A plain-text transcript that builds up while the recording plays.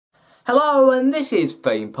Hello, and this is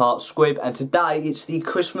Theme Park Squib, and today it's the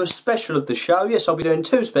Christmas special of the show. Yes, I'll be doing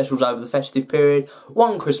two specials over the festive period,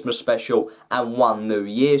 one Christmas special and one New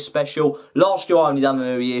Year special. Last year I only done a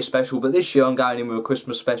New Year special, but this year I'm going in with a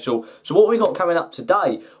Christmas special. So what we got coming up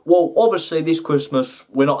today? Well, obviously this Christmas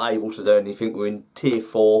we're not able to do anything, we're in Tier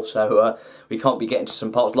 4, so we can't be getting to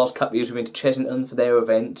some parts. Last couple of years we've been to Chessington for their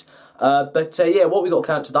event. Yeah, what we got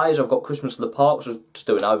coming up today is I've got Christmas at the Parks, just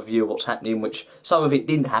do an overview of what's happening, which some of it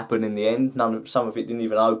didn't happen in the end, some of it didn't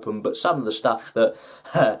even open, but some of the stuff that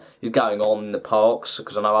is going on in the parks,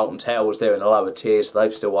 because I know Alton Towers was there in the lower tiers, so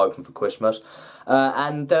they've still open for Christmas.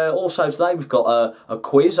 Also today we've got a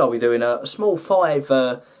quiz. I'll be doing a small five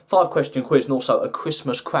question quiz and also a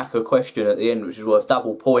Christmas cracker question at the end, which is worth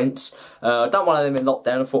double points. I've done one of them in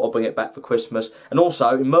lockdown, I thought I'd bring it back for Christmas. And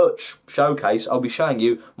also, in merch showcase, I'll be showing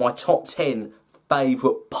you my top 10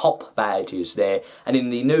 favourite pop badges there. And in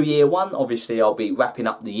the New Year one, obviously I'll be wrapping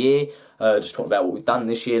up the year, just talking about what we've done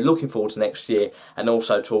this year, looking forward to next year, and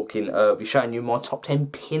also talking, be showing you my top 10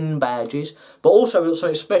 pin badges. But also we've got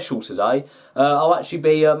something special today. I'll actually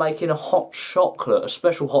be making a hot chocolate, a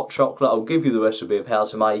special hot chocolate. I'll give you the recipe of how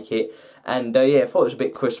to make it. And yeah, I thought it was a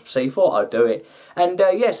bit Christmassy, thought I'd do it. And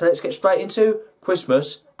yeah, so let's get straight into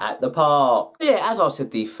Christmas at the Park. Yeah, as I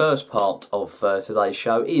said, the first part of today's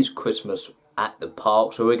show is Christmas at the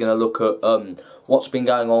park, so we're going to look at what's been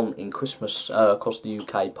going on in Christmas across the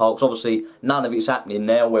UK parks. Obviously none of it's happening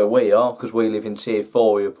now where we are, because we live in Tier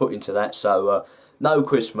 4, we were put into that, so no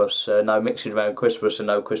Christmas, no mixing around Christmas and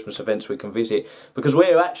no Christmas events we can visit, because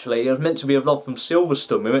we're actually, it was meant to be a vlog from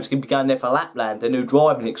Silverstone, we're meant to be going there for Lapland, their new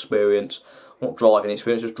driving experience. Not driving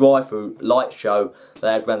experience, just drive-through light show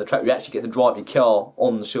they had around the track. You actually get to drive your car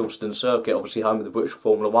on the Silverstone circuit, obviously home of the British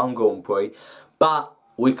Formula 1 Grand Prix, but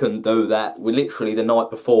we couldn't do that. We literally, the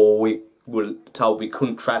night before, we were told we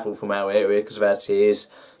couldn't travel from our area because of our tiers,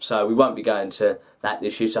 so we won't be going to that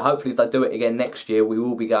this year. So hopefully if they do it again next year, we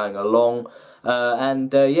will be going along.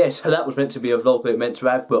 Yeah, so that was meant to be a vlog we meant to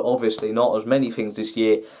have, but obviously not, as many things this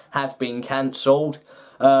year have been cancelled.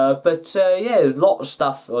 Yeah, a lot of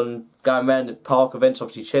stuff on going around at park events.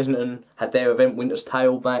 Obviously Chessington had their event, Winter's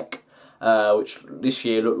Tale, back, which this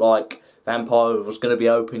year looked like Vampire was going to be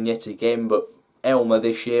open yet again, but Elmer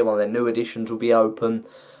this year, one of their new additions, will be open.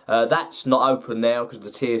 That's not open now because of the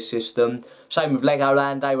tier system. Same with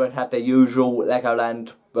Legoland, they would have their usual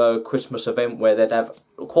Legoland Christmas event where they'd have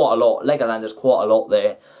quite a lot. Legoland has quite a lot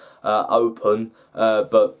there open,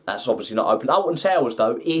 but that's obviously not open. Alton Towers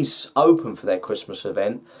though is open for their Christmas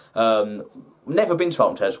event. Never been to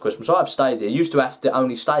Alton Towers for Christmas. I've stayed there. Used to have to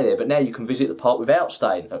only stay there, but now you can visit the park without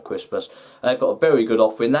staying at Christmas. They've got a very good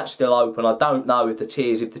offering. That's still open. I don't know if the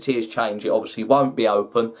tiers change, it obviously won't be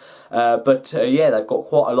open. Yeah, they've got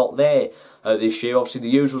quite a lot there this year. Obviously the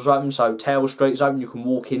usual's open, so Tower Street's open. You can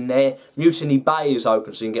walk in there. Mutiny Bay is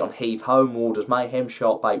open, so you can get on Heath Home, Warders Mayhem,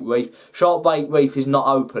 Sharkbait Reef. Sharkbait Reef is not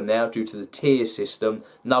open now due to the tier system.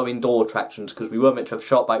 No indoor attractions, because we were meant to have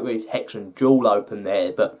Sharkbait Reef, Hex and Jewel open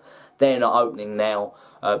there, but they're not opening now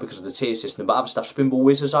because of the tier system. But other stuff, Spinball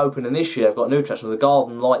Wizards open, and this year they've got a new attraction, the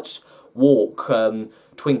Garden Lights Walk,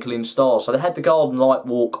 Twinkling Stars. So they had the Garden Light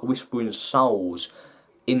Walk, Whispering Souls,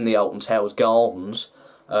 in the Alton Towers Gardens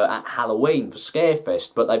at Halloween for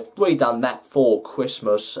Scarefest, but they've redone that for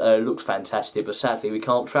Christmas. It looks fantastic, but sadly we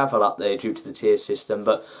can't travel up there due to the tier system.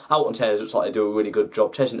 But Alton Towers looks like they do a really good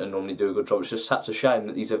job. Chessington normally do a good job. It's just such a shame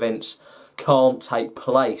that these events can't take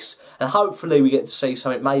place, and hopefully we get to see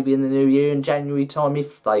something maybe in the new year in January time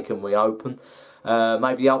if they can reopen.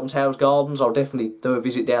 Maybe the Alton Towers Gardens, I'll definitely do a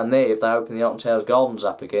visit down there if they open the Alton Towers Gardens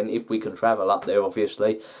up again, if we can travel up there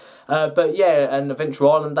obviously. But yeah, and Adventure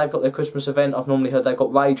Island, they've got their Christmas event. I've normally heard they've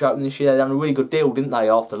got Rage open this year. They've done a really good deal, didn't they,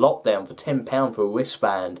 after lockdown, for £10 for a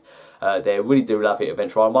wristband. They really do love it,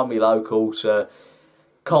 Adventure Island. One of my locals,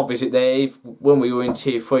 can't visit there. When we were in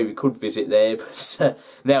Tier 3 we could visit there, but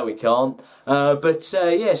now we can't.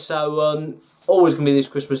 Yeah, so always going to be this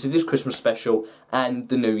Christmas special and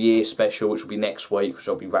the New Year special, which will be next week, which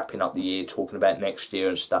I'll be wrapping up the year, talking about next year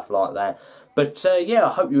and stuff like that. But yeah, I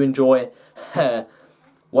hope you enjoy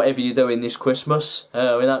whatever you're doing this Christmas. I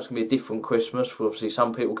know it's going to be a different Christmas. Obviously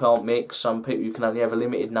some people can't mix, some people you can only have a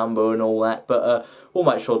limited number and all that, but we'll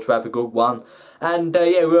make sure to have a good one. And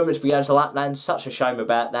yeah, we were meant to be going to Lapland, such a shame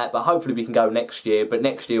about that, but hopefully we can go next year. But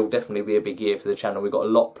next year will definitely be a big year for the channel. We've got a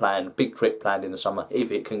lot planned, big trip planned in the summer, if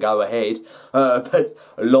it can go ahead. But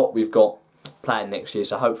a lot we've got planned next year,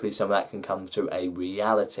 so hopefully some of that can come to a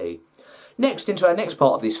reality. Next, into our next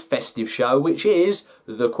part of this festive show, which is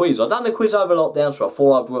the quiz. I've done the quiz over lockdown, so I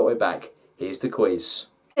thought I'd brought it back. Here's the quiz.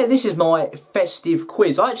 Yeah, this is my festive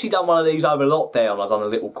quiz. I actually done one of these over lockdown. I've done a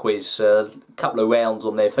little quiz, a couple of rounds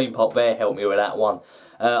on their theme park there helped me with that one.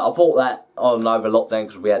 I bought that on over lockdown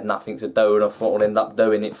because we had nothing to do and I thought I'd end up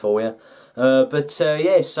doing it for you.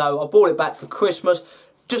 Yeah, so I bought it back for Christmas.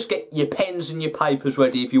 Just get your pens and your papers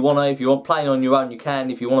ready if you want to. If you want playing on your own, you can.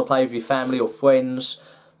 If you want to play with your family or friends,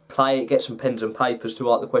 play it. Get some pens and papers to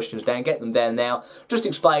write the questions down. Get them down now. Just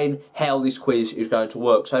explain how this quiz is going to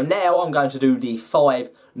work. So now I'm going to do the 5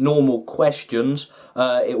 normal questions.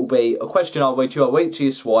 It will be a question I'll read to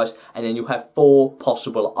you twice, and then you'll have 4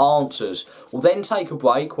 possible answers. We'll then take a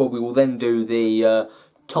break where we will then do the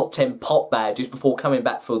top 10 pop badges before coming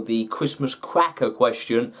back for the Christmas cracker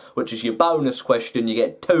question, which is your bonus question. You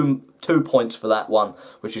get two points for that one,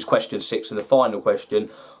 which is question 6 and the final question.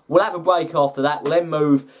 We'll have a break after that. We'll then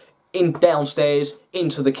move downstairs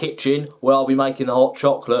into the kitchen where I'll be making the hot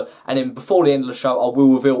chocolate, and then before the end of the show I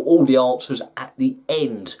will reveal all the answers at the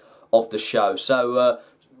end of the show. So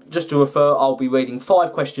just to refer, I'll be reading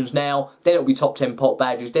 5 questions now, then it'll be top 10 pop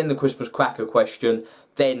badges, then the Christmas cracker question,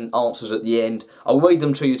 then answers at the end. I'll read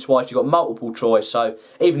them to you twice. You've got multiple choice, so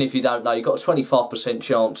even if you don't know, you've got a 25%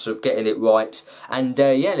 chance of getting it right. And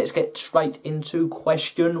yeah, let's get straight into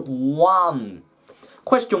question 1.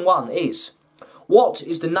 Question 1 is, what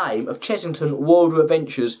is the name of Chessington World of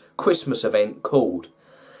Adventure's Christmas event called?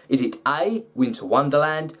 Is it A, Winter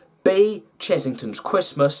Wonderland, B, Chessington's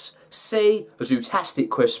Christmas, C, Zootastic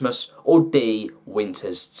Christmas, or D,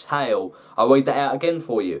 Winter's Tale? I'll read that out again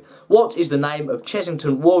for you. What is the name of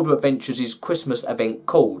Chessington World of Adventure's Christmas event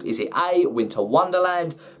called? Is it A, Winter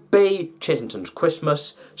Wonderland, B, Chessington's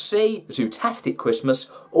Christmas, C, Zootastic Christmas,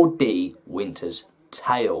 or D, Winter's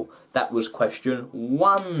Tale? That was question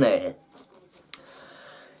 1 there.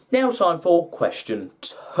 Now time for question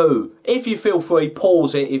 2. If you feel free,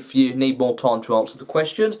 pause it if you need more time to answer the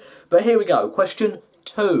questions. But here we go. Question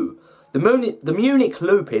 2. The Munich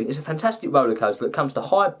Looping is a fantastic roller coaster that comes to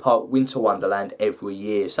Hyde Park Winter Wonderland every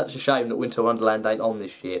year. Such a shame that Winter Wonderland ain't on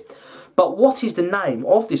this year. But what is the name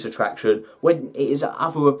of this attraction when it is at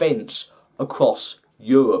other events across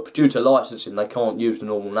Europe? Due to licensing, they can't use the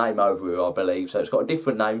normal name over here, I believe, so it's got a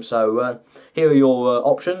different name. So here are your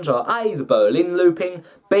options: are A, the Berlin Looping,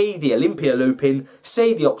 B, the Olympia Looping,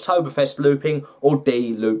 C, the Oktoberfest Looping, or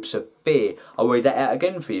D, Loops of Fear. I'll read that out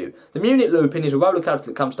again for you. The Munich Looping is a roller coaster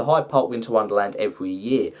that comes to Hyde Park Winter Wonderland every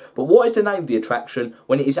year. But what is the name of the attraction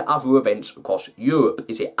when it is at other events across Europe?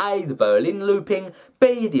 Is it A, the Berlin Looping,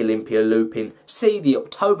 B, the Olympia Looping, C, the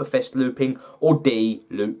Oktoberfest Looping, or D,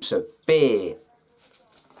 Loops of Fear?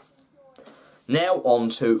 Now on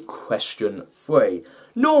to question 3.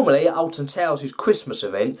 Normally at Alton Towers' Christmas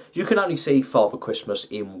event, you can only see Father Christmas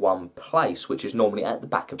in one place, which is normally at the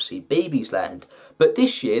back of CBeebies Land. But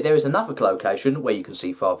this year there is another location where you can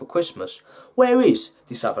see Father Christmas. Where is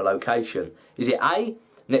this other location? Is it A,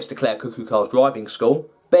 next to Claire Cuckoo Carr's driving school,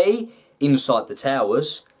 B, inside the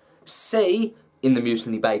towers, C, in the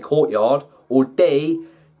Mutiny Bay courtyard, or D,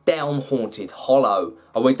 down Haunted Hollow?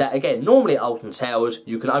 I'll read that again. Normally at Alton Towers,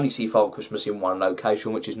 you can only see Father Christmas in one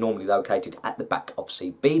location, which is normally located at the back of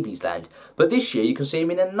CBeebies Land. But this year, you can see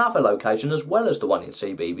him in another location as well as the one in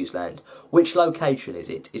CBeebies Land. Which location is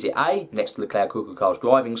it? Is it A, next to the Claire Cuckoo Carr's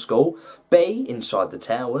driving school, B, inside the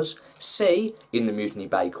towers, C, in the Mutiny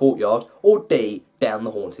Bay courtyard, or D, down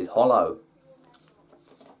the Haunted Hollow?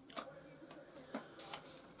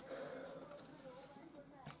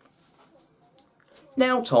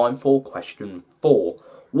 Now time for question 4.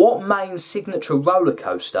 What main signature roller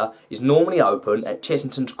coaster is normally open at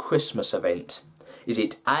Chessington's Christmas event? Is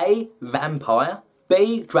it A, Vampire,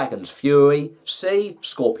 B, Dragon's Fury, C,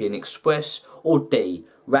 Scorpion Express, or D,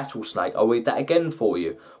 Rattlesnake? I'll read that again for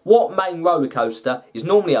you. What main roller coaster is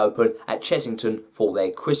normally open at Chessington for their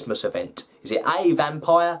Christmas event? Is it A,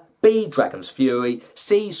 Vampire, B, Dragon's Fury,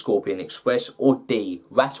 C, Scorpion Express, or D,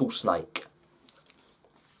 Rattlesnake?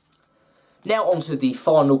 Now on to the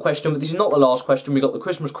final question, but this is not the last question. We've got the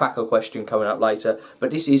Christmas cracker question coming up later, but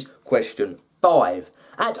this is question 5.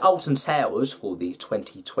 At Alton Towers for the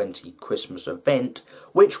 2020 Christmas event,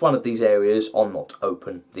 which one of these areas are not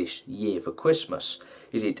open this year for Christmas?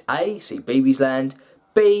 Is it A, CBeebies Land,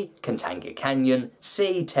 B, Catania Canyon,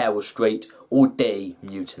 C, Tower Street, or D,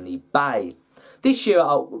 Mutiny Bay? This year,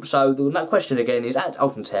 so the question again is, at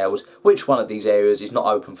Alton Towers, which one of these areas is not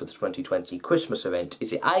open for the 2020 Christmas event?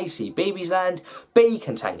 Is it A, CBeebies Land, B,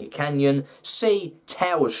 Catania Canyon, C,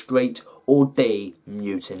 Tower Street, or D,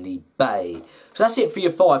 Mutiny Bay? So that's it for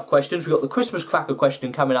your 5 questions. We've got the Christmas cracker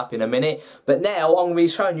question coming up in a minute, but now I'm going to be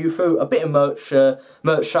showing you through a bit of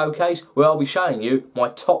merch showcase where I'll be showing you my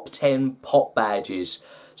top 10 pop badges.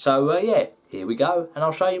 So yeah, here we go, and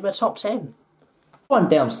I'll show you my top 10. I'm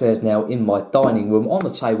downstairs now in my dining room on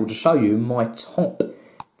the table to show you my top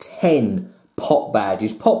 10 pop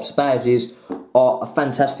badges. Pops badges are a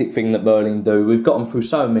fantastic thing that Merlin do. We've got them through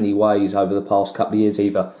so many ways over the past couple of years,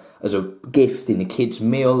 either as a gift in a kid's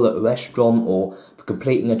meal at a restaurant, or for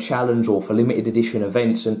completing a challenge, or for limited edition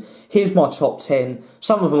events. And here's my top 10.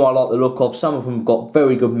 Some of them I like the look of, some of them have got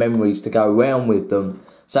very good memories to go around with them.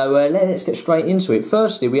 So let's get straight into it.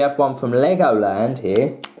 Firstly, we have one from Legoland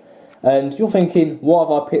here. And you're thinking, why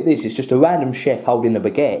have I picked this? It's just a random chef holding a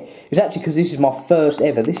baguette. It's actually because this is my first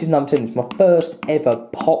ever, this is number 10, it's my first ever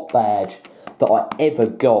pop badge that I ever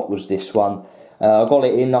got, was this one. I got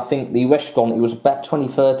it in, I think, the restaurant, it was about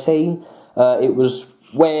 2013. It was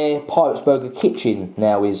where Pirates Burger Kitchen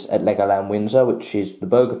now is at Legoland Windsor, which is the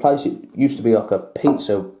burger place. It used to be like a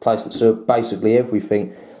pizza place that served basically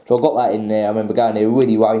everything. So I got that in there. I remember going there a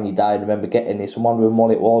really rainy day and I remember getting this and wondering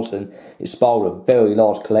what it was, and it spoiled a very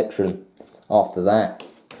large collection after that.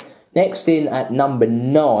 Next in at number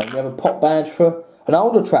 9, we have a pop badge for an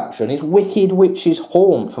old attraction. It's Wicked Witch's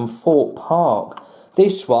Haunt from Thorpe Park.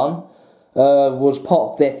 This one was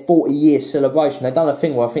part of their 40-year celebration. They've done a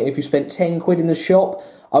thing where I think if you spent 10 quid in the shop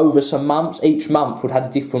over some months, each month would have a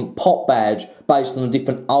different pop badge based on a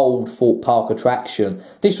different old Thorpe Park attraction.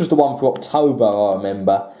 This was the one for October, I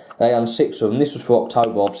remember. They done 6 of them. This was for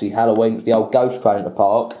October, obviously Halloween, was the old ghost train at the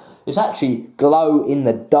park. It's actually glow in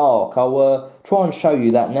the dark. I'll try and show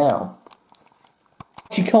you that now.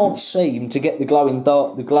 You can't seem to get the glow in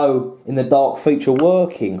the dark feature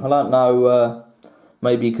working. I don't know,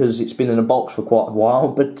 maybe because it's been in a box for quite a while,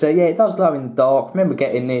 but yeah, it does glow in the dark. Remember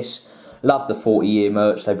getting this. Love the 40-year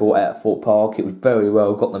merch they brought out at Thorpe Park. It was very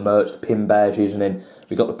well. Got the merch, the pin badges, and then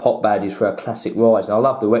we got the pop badges for our classic rides. And I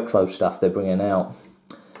love the retro stuff they're bringing out.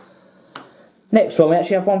 Next one, we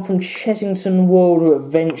actually have one from Chessington World of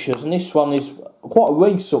Adventures, and this one is quite a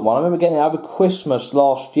recent one. I remember getting it over Christmas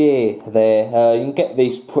last year there. You can get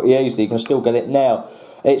these pretty easily. You can still get it now.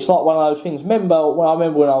 It's like one of those things. I remember when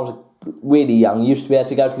I was really young, you used to be able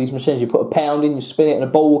to go to these machines. You put a pound in, you spin it, and a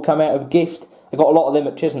ball will come out of a gift. They got a lot of them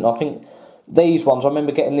at Chessington. I think these ones, I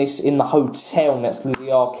remember getting this in the hotel next to the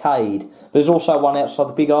arcade. But there's also one outside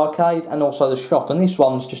the big arcade and also the shop. And this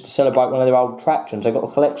one's just to celebrate one of their old attractions. They got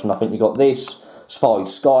a collection. I think you got this, Safari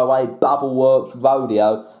Skyway, Bubble Works,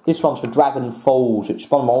 Rodeo. This one's for Dragon Falls, which is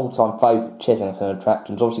one of my all-time favourite Chessington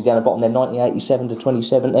attractions. Obviously down the bottom there, 1987 to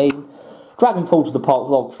 2017. Dragon Falls to the Park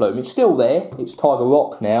Log Flume. It's still there. It's Tiger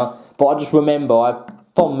Rock now. But I just remember I have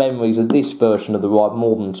fond memories of this version of the ride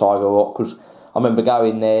more than Tiger Rock, because I remember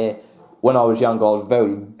going there when I was younger. I was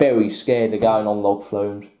very, very scared of going on log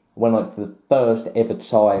flumes. Went on it for the first ever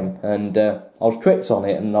time, and I was tricked on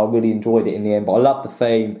it, and I really enjoyed it in the end. But I love the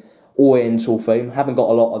theme, Oriental theme. Haven't got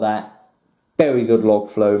a lot of that. Very good log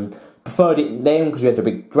flume. Preferred it then because we had the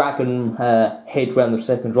big dragon head round the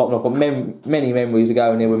second drop, and I've got many memories of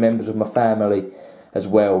going there with members of my family as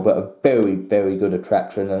well. But a very, very good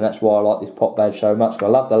attraction, and that's why I like this pop badge so much. I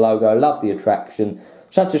love the logo, love the attraction.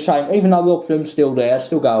 So that's a shame. Even though log flume's still there, I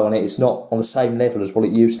still go on it. It's not on the same level as what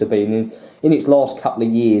it used to be, and in its last couple of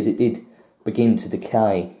years, it did begin to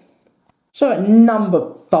decay. So at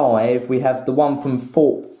number 5, we have the one from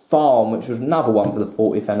Thorpe Farm, which was another one for the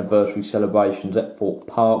 40th anniversary celebrations at Thorpe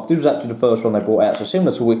Park. This was actually the first one they brought out, so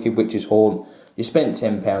similar to Wicked Witch's Haunt. You spent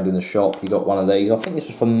 £10 in the shop, you got one of these. I think this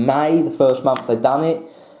was for May, the first month they'd done it,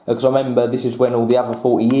 because I remember this is when all the other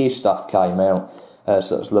 40-year stuff came out.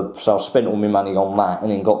 So I spent all my money on that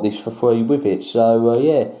and then got this for free with it. So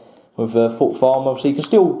yeah, with Thorpe Farm, obviously you can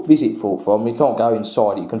still visit Thorpe Farm. You can't go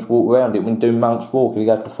inside it, you can just walk around it. When you do Monk's Walk, if you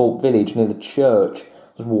go to Thorpe Village near the church,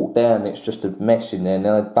 just walk down, it's just a mess in there, and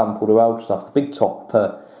then they dump all the old stuff, the big top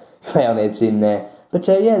clown heads in there. But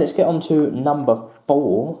yeah, let's get on to number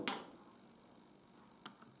 4.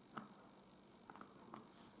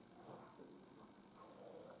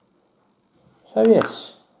 So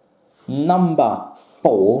yes, number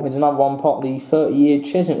 4 is another one part of the 30-year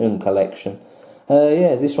Chessington collection.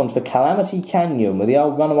 Yeah, this one's for Calamity Canyon with the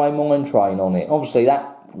old runaway mine train on it. Obviously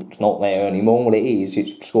that's not there anymore. Well, it is,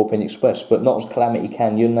 it's Scorpion Express, but not as Calamity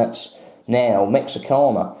Canyon. That's now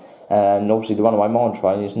Mexicana, and obviously the runaway mine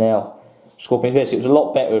train is now Scorpion Express. It was a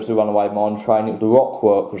lot better as the runaway mine train. It was the rock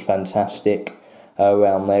work was fantastic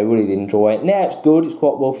around there. Really did enjoy it. Now it's good. It's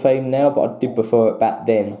quite well themed now, but I did prefer it back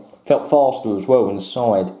then. Felt faster as well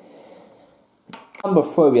inside. Number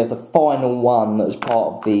 3, we have the final one that was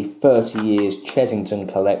part of the 30 years Chessington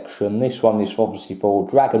collection. This one is obviously for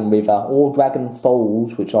Dragon River or Dragon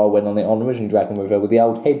Falls, which I went on it on, originally Dragon River, with the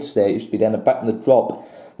old heads there. It used to be down the back of the drop.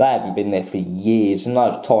 They haven't been there for years, and now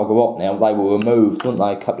it's Tiger Rock now. They were removed, weren't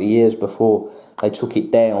they, a couple of years before they took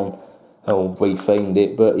it down. or rethemed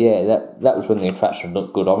it. But yeah, that was when the attraction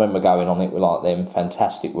looked good. I remember going on it with like them,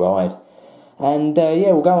 fantastic ride. And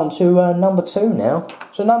yeah, we'll go on to number 2 now.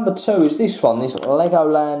 So number 2 is this one, this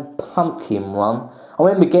Legoland Pumpkin Run. I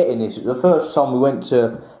remember getting this. It was the first time we went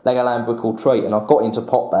to Legoland Brick or Treat, and I got into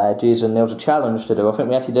pop badges, and there was a challenge to do. I think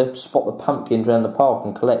we had to spot the pumpkins around the park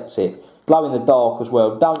and collect it. Glow in the dark as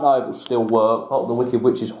well. Don't know if it'll still work. Like the Wicked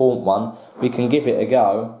Witch's Haunt one. We can give it a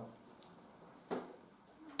go.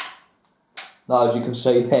 No, as you can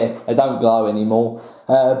see there, they don't glow anymore.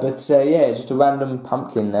 But yeah, just a random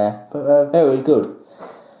pumpkin there. But very good.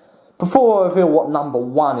 Before I reveal what number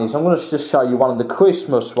 1 is, I'm going to just show you one of the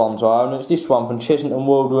Christmas ones I own. It's this one from Chesington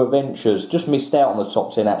World of Adventures. Just missed out on the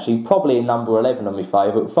top 10 actually. Probably in number 11 on my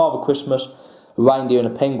favourite. Father Christmas, a reindeer and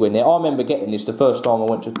a penguin there. I remember getting this the first time I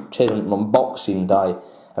went to Chesington on Boxing Day. I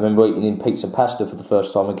remember eating in pizza pasta for the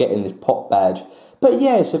first time and getting this pop badge. But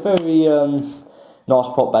yeah, it's a very nice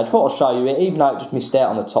pop badge. Thought I'd show you it, even though it just missed out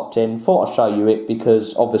on the top 10. Thought I'd show you it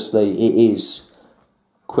because obviously it is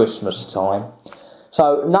Christmas time.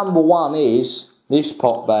 So number 1 is this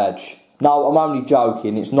pop badge. No, I'm only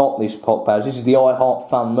joking, it's not this pop badge. This is the I Heart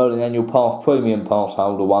Fun Merlin Annual Pass Premium Pass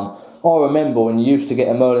Holder one. I remember when you used to get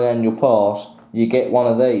a Merlin Annual Pass, you get one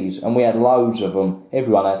of these, and we had loads of them.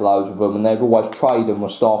 Everyone had loads of them, and they'd always trade them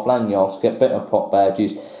with staff lanyards to get better pop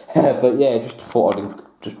badges. But yeah, just thought I'd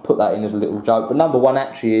just put that in as a little joke. But number 1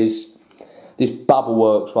 actually is this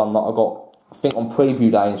Bubbleworks one that I got, I think, on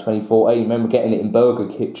preview day in 2014. I remember getting it in Burger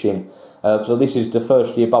Kitchen. So this is the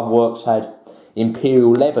first year Bubbleworks had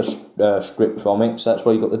Imperial Leather stripped from it. So that's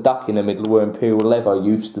where you got the duck in the middle where Imperial Leather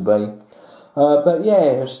used to be. But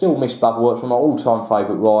yeah, I still miss Bubbleworks, one of my all-time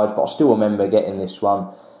favourite rides, but I still remember getting this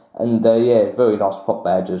one. And yeah, very nice pop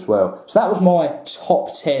badge as well. So that was my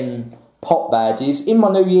top 10 pop badges. In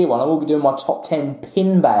my New Year one, I will be doing my top 10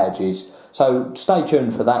 pin badges. So stay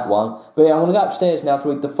tuned for that one. But yeah, I'm going to go upstairs now to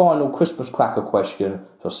read the final Christmas cracker question.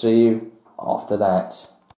 So I'll see you after that.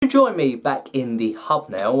 Join me back in the hub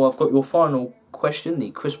now. I've got your final question, the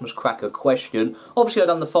Christmas cracker question. Obviously I've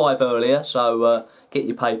done the 5 earlier, so get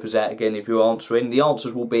your papers out again if you're answering. The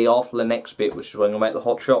answers will be after the next bit, which is when I make the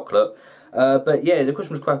hot chocolate. But yeah, the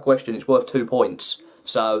Christmas cracker question is worth 2 points.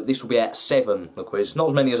 So this will be at 7, the quiz. Not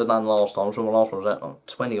as many as I done last time, so my last one was at like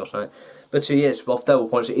 20 or something. But yes, off double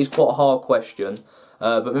points. It is quite a hard question.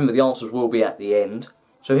 But remember, the answers will be at the end.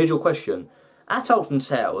 So here's your question. At Alton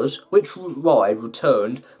Towers, which ride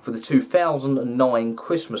returned for the 2009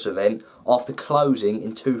 Christmas event after closing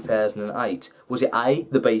in 2008? Was it A,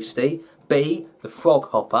 the Beastie, B, the Frog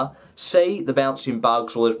Hopper, C, the Bouncing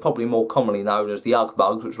Bugs, or as probably more commonly known as the Ugg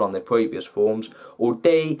Bugs, which were on their previous forms, or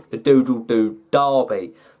D, the Doodle Doo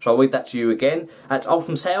Derby? So I'll read that to you again. At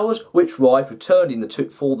Alton Towers, which ride returned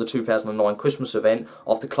for the 2009 Christmas event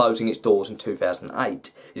after closing its doors in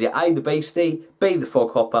 2008? Is it A, the Beastie, B, the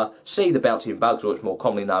Frog Hopper, C, the Bouncing Bugs, or it's more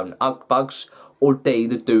commonly known as Ugg Bugs, or D,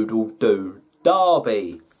 the Doodle Doo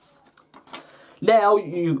Derby? Now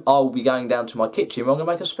I'll be going down to my kitchen where I'm going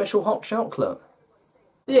to make a special hot chocolate.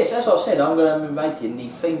 Yes, as I said, I'm going to be making the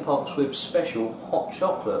Theme Park Squib special hot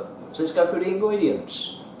chocolate. So let's go through the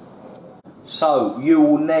ingredients. So you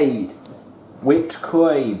will need whipped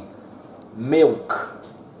cream, milk,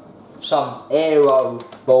 some Aero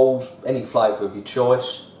balls, any flavour of your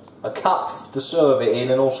choice, a cup to serve it in,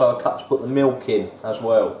 and also a cup to put the milk in as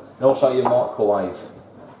well, and also your microwave.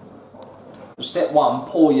 Step 1,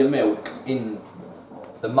 pour your milk in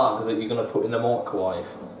the mug that you're going to put in the microwave.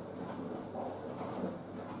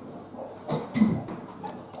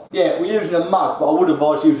 Yeah, we're using a mug, but I would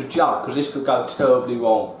advise you use a jug because this could go terribly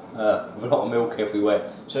wrong with a lot of milk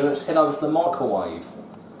everywhere. So let's head over to the microwave.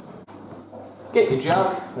 Get your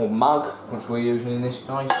jug, or mug, which we're using in this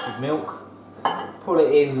case, with milk. Put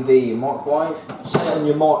it in the microwave. Set it on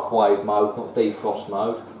your microwave mode, not defrost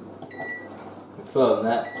mode. Confirm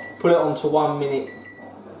that. Put it on to 1 minute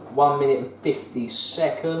and 50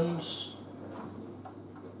 seconds.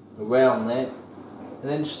 Around there. And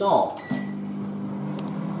then start.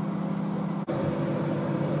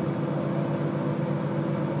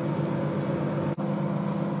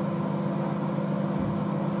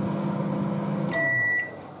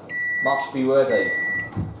 Must be ready.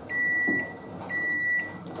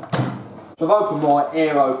 So I've opened my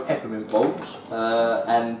Aero peppermint balls,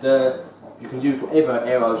 and you can use whatever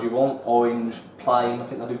Aeros you want, orange, plain, I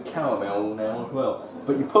think they do caramel now as well.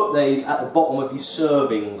 But you put these at the bottom of your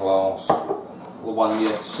serving glass, the one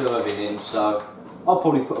you're serving in, so I'll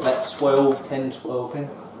probably put about 10, 12 in.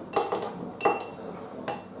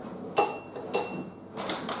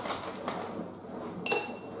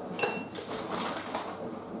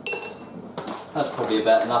 That's probably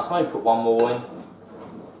about enough, maybe put one more in.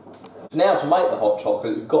 Now to make the hot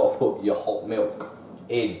chocolate, you've got to put your hot milk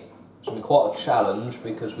in. It's going to be quite a challenge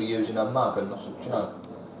because we're using a mug and not a jug.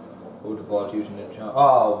 I would advise using a jug.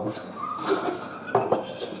 Oh!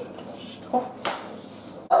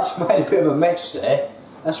 Actually made a bit of a mess there.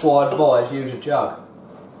 That's why I advise use a jug.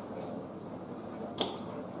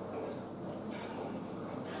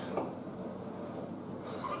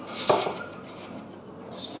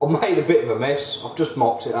 I've made a bit of a mess. I've just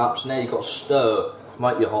mopped it up, so now you've got to stir to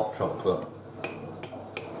make your hot chocolate.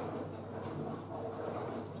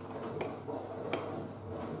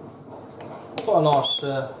 Quite a nice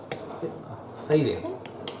feeling.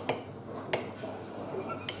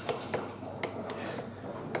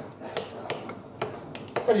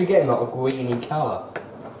 As you're getting like a greeny colour.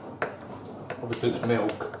 Obviously it's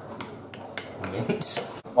milk. Mint.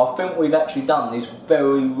 I think we've actually done this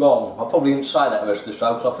very wrong. I probably didn't say that the rest of the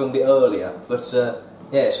show because I filmed it earlier. But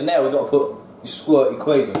yeah, so now we've got to put your squirty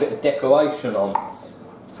cream, a bit of decoration on.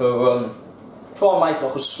 For try and make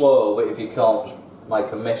like a swirl, but if you can't, just make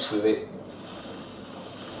a mess with it.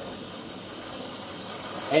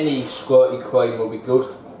 Any squirty cream will be good.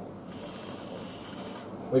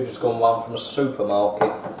 We've just gone one from a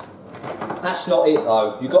supermarket. That's not it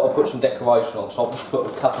though, you've got to put some decoration on top. Just put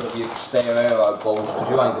a couple of your spare aero balls because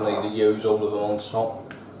you ain't going to need to use all of them on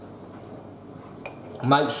top.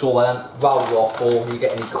 Make sure they don't roll off or you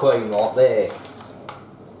get any cream right there.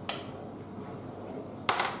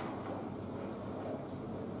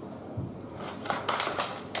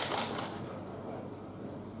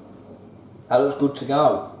 That looks good to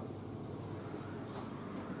go.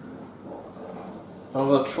 I'm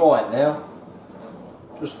going to try it now.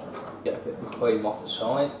 Just get a bit of cream off the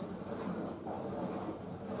side.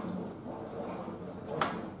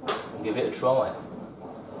 And give it a try.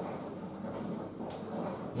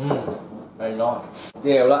 Very nice.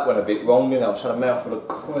 Yeah, well that went a bit wrong, didn't it? I just had a mouthful of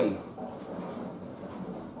cream.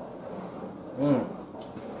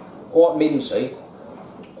 Quite mincy,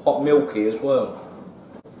 quite milky as well.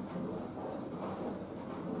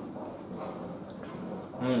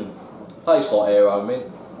 Tastes like Aero Mint.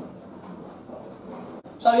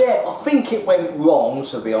 So yeah, I think it went wrong,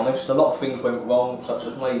 to be honest. A lot of things went wrong, such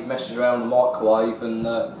as me messing around the microwave and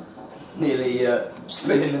nearly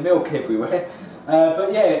spilling the milk everywhere.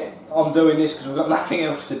 But yeah, I'm doing this because we've got nothing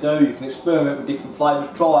else to do. You can experiment with different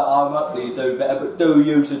flavours, try it at home, hopefully you do better, but do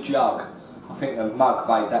use a jug. I think the mug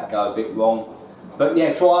made that go a bit wrong. But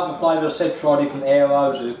yeah, try other flavours. I said try different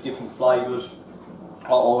Aeros, there's different flavours.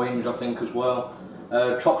 Like orange, I think, as well.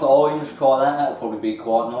 Chocolate orange, try that, that'll probably be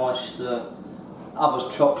quite nice.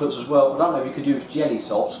 Others chocolates as well. I don't know if you could use jelly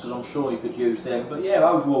salts because I'm sure you could use them. But yeah,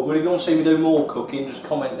 overall, if you want to see me do more cooking, just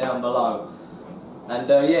comment down below. And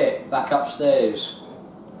yeah, back upstairs.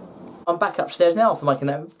 I'm back upstairs now after making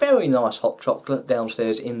that very nice hot chocolate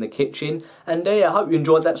downstairs in the kitchen. And yeah, I hope you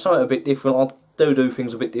enjoyed that. Something a bit different. I do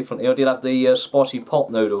things a bit differently. I did have the spicy pot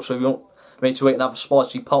noodle, so if you want me to eat another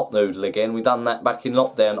spicy pot noodle again, we've done that back in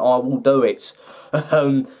lockdown, I will do it.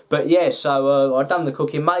 But yeah, so I've done the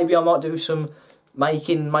cooking. Maybe I might do some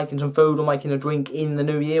making some food or making a drink in the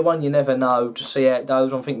New Year one. You never know, to see how it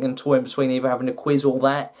goes. I'm thinking toying between either having a quiz or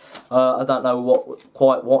that. I don't know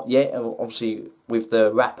quite what yet, obviously with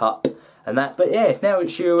the wrap up and that. But yeah, now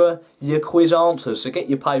it's your quiz answers. So get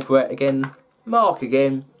your paper out again, mark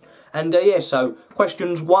again. And yeah, so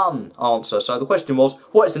questions 1 answer. So the question was,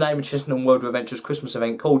 what is the name of Chesington World of Adventure's Christmas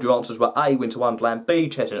event called? Your answers were A, Winter Wonderland, B,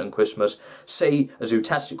 Chesington Christmas, C, A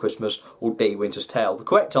Zootastic Christmas, or D, Winter's Tale. The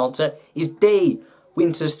correct answer is D,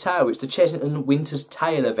 Winter's Tale. It's the Chesington Winter's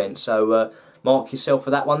Tale event. So mark yourself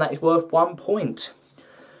for that one. That is worth 1 point.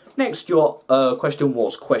 Next, your question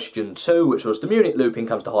was question 2, which was the Munich Looping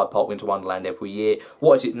comes to Hyde Park Winter Wonderland every year.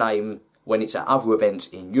 What is its name when it's at other events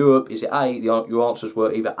in Europe? Is it A, your answers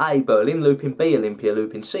were either A, Berlin Looping, B, Olympia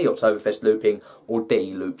Looping, C, Oktoberfest Looping, or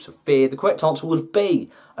D, Loops of Fear. The correct answer was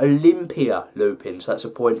B, Olympia Looping, so that's a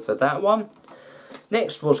point for that one.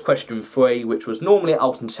 Next was question 3, which was normally at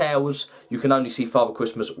Alton Towers, you can only see Father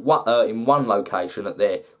Christmas in one location at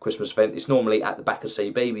their Christmas event. It's normally at the back of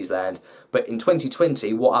CBeebies Land, but in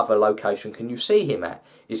 2020, what other location can you see him at?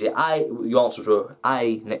 Is it A, your answers were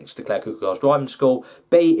A, next to Clare Cuckoo's Driving School,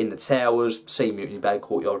 B, in the Towers, C, Mutiny Bay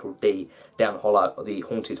Courtyard, or D, down the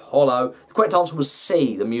Haunted Hollow. The correct answer was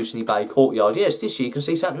C, the Mutiny Bay Courtyard. Yes, this year you can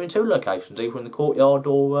see Santa in 2 locations, either in the courtyard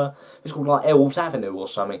or it's called like Elves Avenue or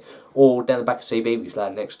something, or down the back of CBeebies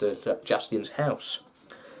Land next to Justin's house.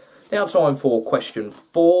 Now time for question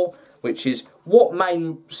 4, which is, what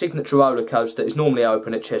main signature roller coaster is normally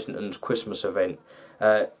open at Chesington's Christmas event?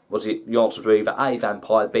 Was it, the answers were either A,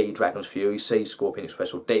 Vampire, B, Dragon's Fury, C, Scorpion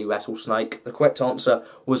Express, or D, Rattlesnake. The correct answer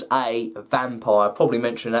was A, Vampire. Probably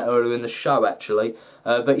mentioned that earlier in the show, actually.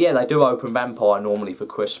 But yeah, they do open Vampire normally for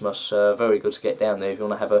Christmas. Very good to get down there if you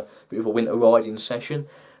want to have a bit of a winter riding session.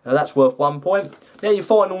 That's worth 1 point. Now your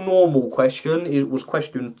final normal question, it was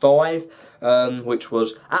question 5, which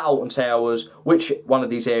was, at Alton Towers, which one of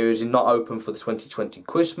these areas is not open for the 2020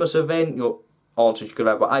 Christmas event? Your answers you could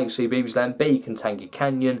have were A, CBeebies Land, B, Catania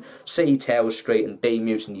Canyon, C, Tower Street, and D,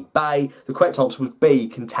 Mutiny Bay. The correct answer was B,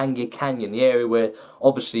 Catania Canyon, the area where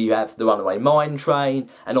obviously you have the runaway mine train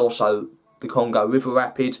and also the Congo River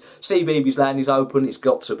Rapids. CBeebies Land is open, it's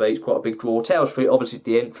got to be, it's quite a big draw. Tower Street, obviously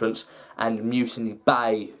the entrance, and Mutiny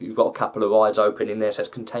Bay, you've got a couple of rides open in there, so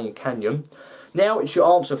that's Catania Canyon. Now it's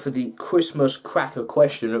your answer for the Christmas cracker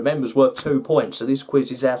question. Remember, it's worth 2 points, so this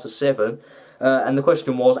quiz is out of 7. And the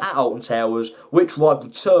question was, at Alton Towers, which ride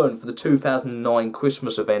returned for the 2009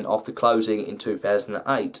 Christmas event after closing in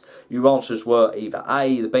 2008? Your answers were either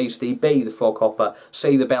A, the Beastie, B, the Frog Hopper,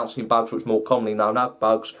 C, the Bouncing Bugs, which is more commonly known as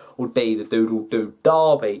Bugs, or D, the Doodle Doo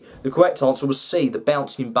Derby. The correct answer was C, the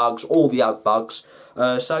Bouncing Bugs, or the Ugg Bugs.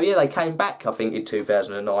 So yeah, they came back, I think, in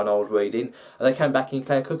 2009, I was reading. They came back in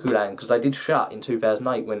Clare Cuckoo Land, because they did shut in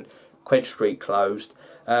 2008 when Qued Street closed.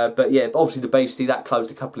 But yeah, obviously the Beastie, that closed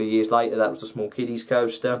a couple of years later. That was the Small Kiddies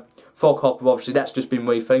coaster. Frog Hopper, obviously, that's just been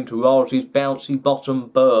rethemed to Raji's Bouncy Bottom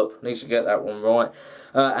Burp. Needs to get that one right.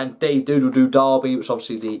 And D, Doodle Doo Derby, which is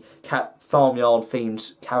obviously the farmyard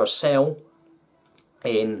themed carousel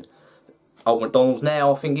in Old McDonald's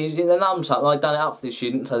now. I think is in the Num Tums. I'd done it up for this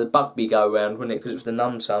year, didn't so the Bugby go round, wouldn't it? Because it was the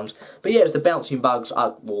Num Tums. But yeah, it's the Bouncing Bugs,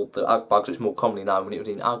 well, the Ugg Bugs, it's more commonly known when it was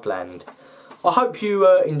in Ugland. I hope you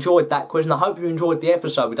enjoyed that quiz, and I hope you enjoyed the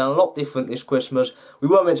episode. We've done a lot different this Christmas. We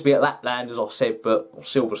were meant to be at Lapland, as I said, or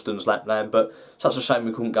Silverstone's Lapland, but such a shame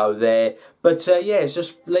we couldn't go there. But yeah,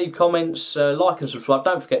 just leave comments, like and subscribe.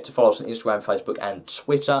 Don't forget to follow us on Instagram, Facebook and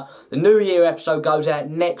Twitter. The New Year episode goes out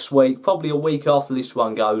next week, probably a week after this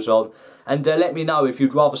one goes on. And let me know if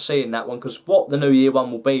you'd rather see in that one, because what the New Year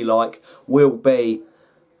one will be like will be,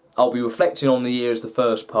 I'll be reflecting on the year as the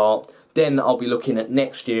first part. Then I'll be looking at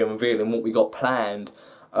next year and revealing what we got planned,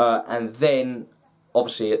 and then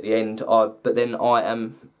obviously at the end, I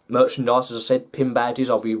am merchandise, as I said, pin badges.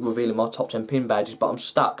 I'll be revealing my top 10 pin badges, but I'm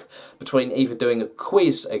stuck between either doing a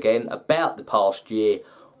quiz again about the past year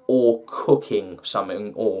or cooking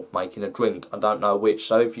something or making a drink. I don't know which,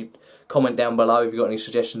 so if you comment down below if you've got any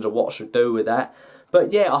suggestions of what I should do with that.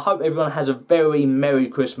 But yeah, I hope everyone has a very Merry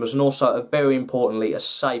Christmas, and also, very importantly, a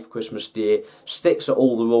safe Christmas year. Sticks to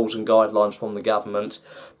all the rules and guidelines from the government.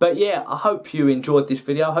 But yeah, I hope you enjoyed this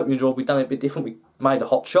video. I hope you enjoyed. We've done it a bit different. We made a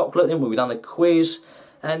hot chocolate, then we've done a quiz.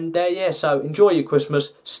 And yeah, so enjoy your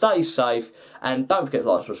Christmas, stay safe, and don't forget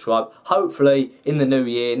to like and subscribe. Hopefully, in the new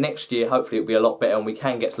year, next year, hopefully it'll be a lot better and we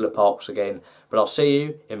can get to the parks again. But I'll see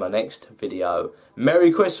you in my next video.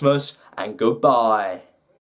 Merry Christmas and goodbye.